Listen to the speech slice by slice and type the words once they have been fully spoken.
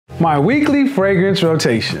My weekly fragrance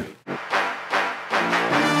rotation.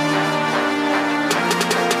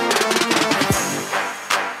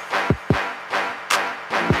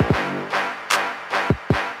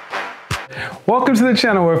 Welcome to the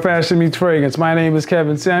channel where fashion meets fragrance. My name is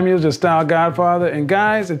Kevin Samuels, your style godfather. And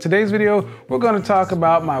guys, in today's video, we're going to talk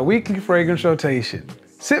about my weekly fragrance rotation.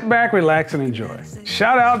 Sit back, relax, and enjoy.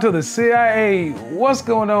 Shout out to the CIA. What's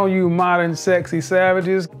going on, you modern sexy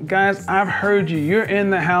savages? Guys, I've heard you. You're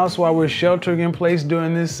in the house while we're sheltering in place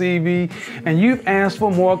during this CV, and you've asked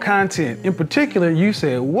for more content. In particular, you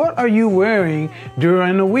said, what are you wearing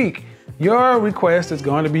during the week? Your request is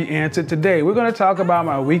going to be answered today. We're going to talk about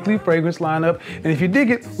my weekly fragrance lineup, and if you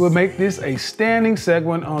dig it, we'll make this a standing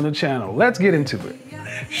segment on the channel. Let's get into it.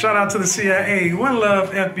 Shout out to the CIA. One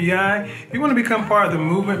love, FBI. If you want to become part of the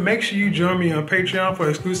movement, make sure you join me on Patreon for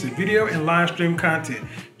exclusive video and live stream content.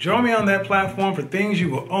 Join me on that platform for things you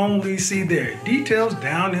will only see there. Details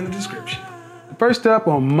down in the description. First up,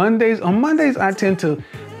 on Mondays I tend to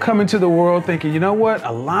come into the world thinking, you know what,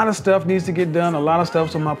 a lot of stuff needs to get done, a lot of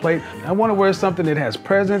stuff's on my plate. I want to wear something that has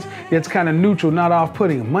presence, it's kind of neutral, not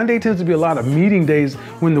off-putting. Monday tends to be a lot of meeting days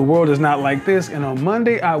when the world is not like this, and on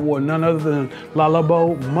Monday I wore none other than Le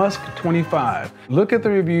Labo Musk 25. Look at the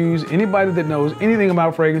reviews. Anybody that knows anything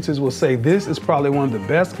about fragrances will say this is probably one of the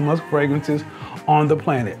best musk fragrances on the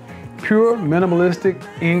planet. Pure, minimalistic,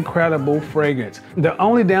 incredible fragrance. The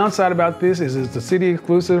only downside about this is it's the city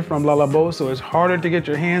exclusive from Le Labo, so it's harder to get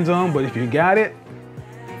your hands on, but if you got it,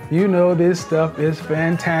 you know this stuff is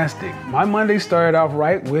fantastic. My Monday started off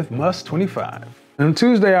right with Musk 25. On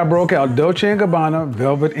Tuesday, I broke out Dolce & Gabbana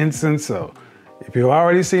Velvet Incenso. If you've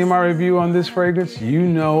already seen my review on this fragrance, you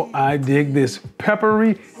know I dig this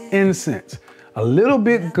peppery incense. A little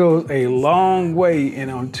bit goes a long way, and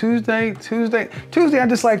on Tuesday, I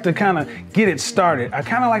just like to kind of get it started. I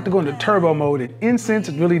kind of like to go into turbo mode, and incense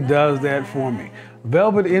really does that for me.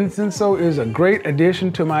 Velvet Incenso is a great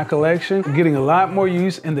addition to my collection, getting a lot more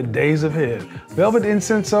use in the days ahead. Velvet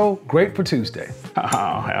Incenso, great for Tuesday.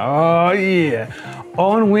 Oh yeah.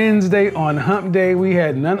 On Wednesday, on Hump Day, we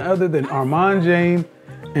had none other than Armand Jane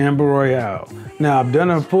Amber Royale. Now, I've done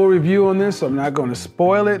a full review on this, so I'm not going to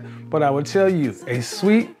spoil it, but I will tell you, a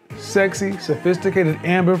sweet, sexy, sophisticated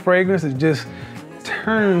amber fragrance that just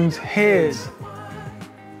turns heads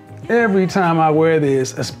every time I wear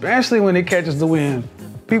this, especially when it catches the wind.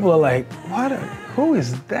 People are like, who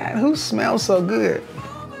is that? Who smells so good?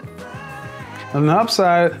 On the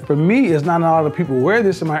upside, for me, is not a lot of people wear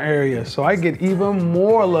this in my area, so I get even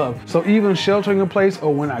more love. So even sheltering in place,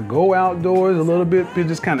 or when I go outdoors a little bit, it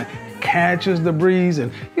just kind of catches the breeze. And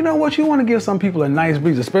you know what? You want to give some people a nice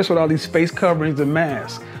breeze, especially with all these face coverings and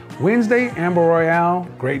masks. Wednesday, Amber Royale,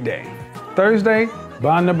 great day. Thursday,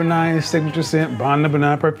 Bond No. 9 Signature Scent Bond No.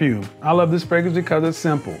 9 Perfume. I love this fragrance because it's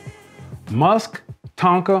simple. Musk,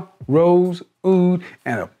 tonka, rose, oud,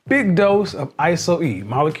 and a big dose of ISO-E,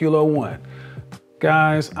 Molecule 01.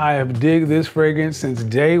 Guys, I have digged this fragrance since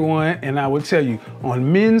day one, and I will tell you,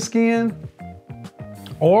 on men's skin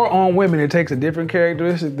or on women, it takes a different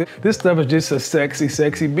characteristic. This stuff is just a sexy,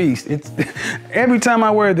 sexy beast. It's every time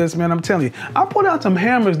I wear this, man, I'm telling you, I put out some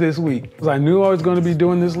hammers this week because I knew I was going to be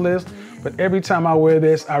doing this list, but every time I wear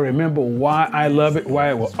this, I remember why I love it,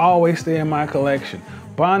 why it will always stay in my collection.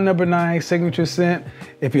 Bond No. 9 Signature Scent.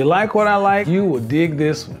 If you like what I like, you will dig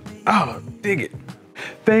this one. Oh, dig it.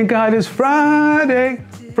 Thank God it's Friday,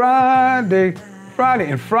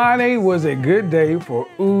 and Friday was a good day for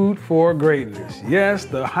Oud for Greatness. Yes,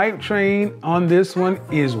 the hype train on this one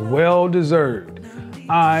is well deserved.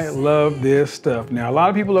 I love this stuff. Now, a lot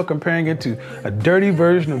of people are comparing it to a dirty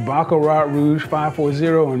version of Baccarat Rouge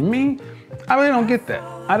 540, and me, I really don't get that.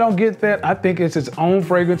 I don't get that. I think it's its own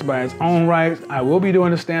fragrance by its own rights. I will be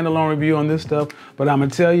doing a standalone review on this stuff, but I'm gonna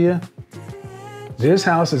tell you, this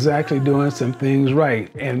house is actually doing some things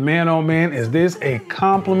right. And man, oh man, is this a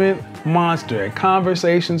compliment monster, a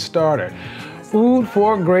conversation starter. Oud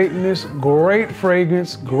for Greatness, great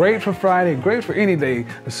fragrance, great for Friday, great for any day,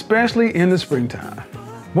 especially in the springtime.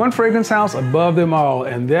 One fragrance house above them all,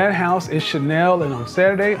 and that house is Chanel. And on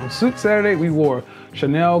Saturday, on Suit Saturday, we wore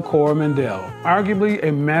Chanel Coromandel, arguably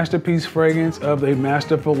a masterpiece fragrance of a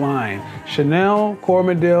masterful line. Chanel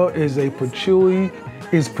Coromandel is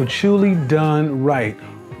patchouli done right.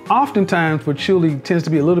 Oftentimes, patchouli tends to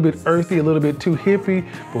be a little bit earthy, a little bit too hippie,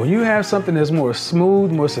 but when you have something that's more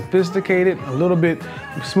smooth, more sophisticated, a little bit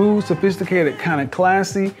smooth, sophisticated, kind of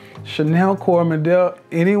classy, Chanel Coromandel,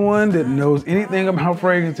 anyone that knows anything about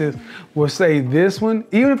fragrances will say this one,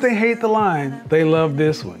 even if they hate the line, they love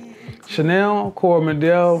this one. Chanel,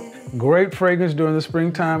 Coromandel, great fragrance during the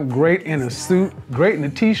springtime, great in a suit, great in a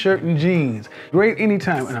t-shirt and jeans, great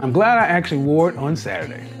anytime. And I'm glad I actually wore it on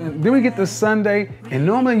Saturday. And then we get to Sunday, and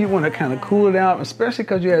normally you want to kind of cool it out, especially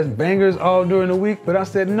because you had bangers all during the week, but I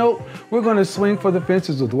said, nope, we're going to swing for the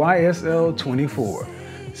fences with YSL 24.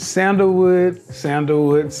 Sandalwood,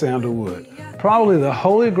 sandalwood, sandalwood. Probably the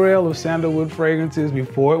holy grail of sandalwood fragrances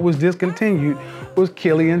before it was discontinued was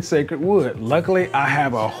Killian Sacred Wood. Luckily, I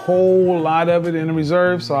have a whole lot of it in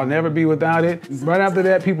reserve, so I'll never be without it. Right after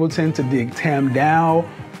that, people tend to dig Tam Dao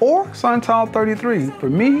or Santal 33. For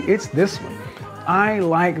me, it's this one. I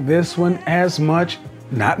like this one as much,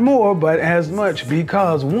 not more, but as much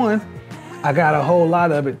because one, I got a whole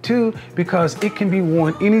lot of it too, because it can be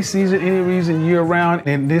worn any season, any reason, year round,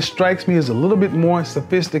 and this strikes me as a little bit more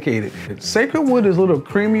sophisticated. Sacred Wood is a little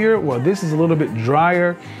creamier, while this is a little bit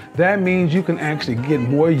drier. That means you can actually get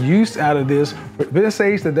more use out of this from this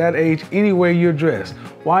age to that age, any way you're dressed.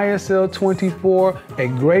 YSL 24, a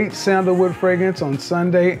great sandalwood fragrance on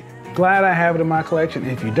Sunday. Glad I have it in my collection.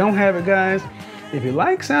 If you don't have it, guys, if you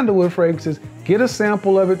like sandalwood fragrances, get a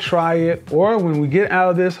sample of it, try it, or when we get out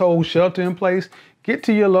of this whole shelter in place, get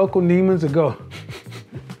to your local Neiman's and go,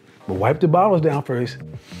 but wipe the bottles down first.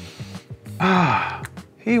 Ah,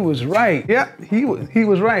 he was right. Yep, he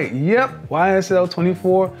was right. Yep, YSL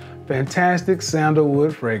 24, fantastic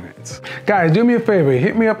sandalwood fragrance. Guys, do me a favor,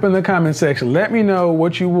 hit me up in the comment section. Let me know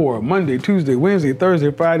what you wore Monday, Tuesday, Wednesday,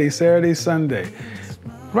 Thursday, Friday, Saturday, Sunday.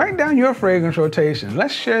 Write down your fragrance rotation.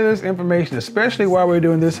 Let's share this information, especially while we're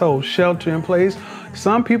doing this whole shelter in place.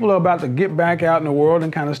 Some people are about to get back out in the world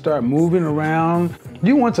and kind of start moving around.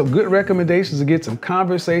 You want some good recommendations to get some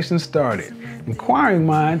conversations started. Inquiring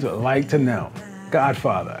minds would like to know.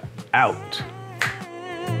 Godfather, out.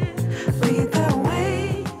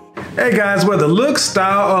 Hey guys, whether looks,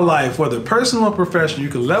 style, or life, whether personal or professional, you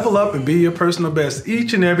can level up and be your personal best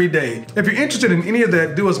each and every day. If you're interested in any of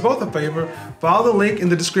that, do us both a favor, follow the link in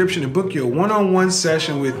the description and book your one-on-one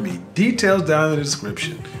session with me. Details down in the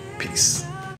description. Peace.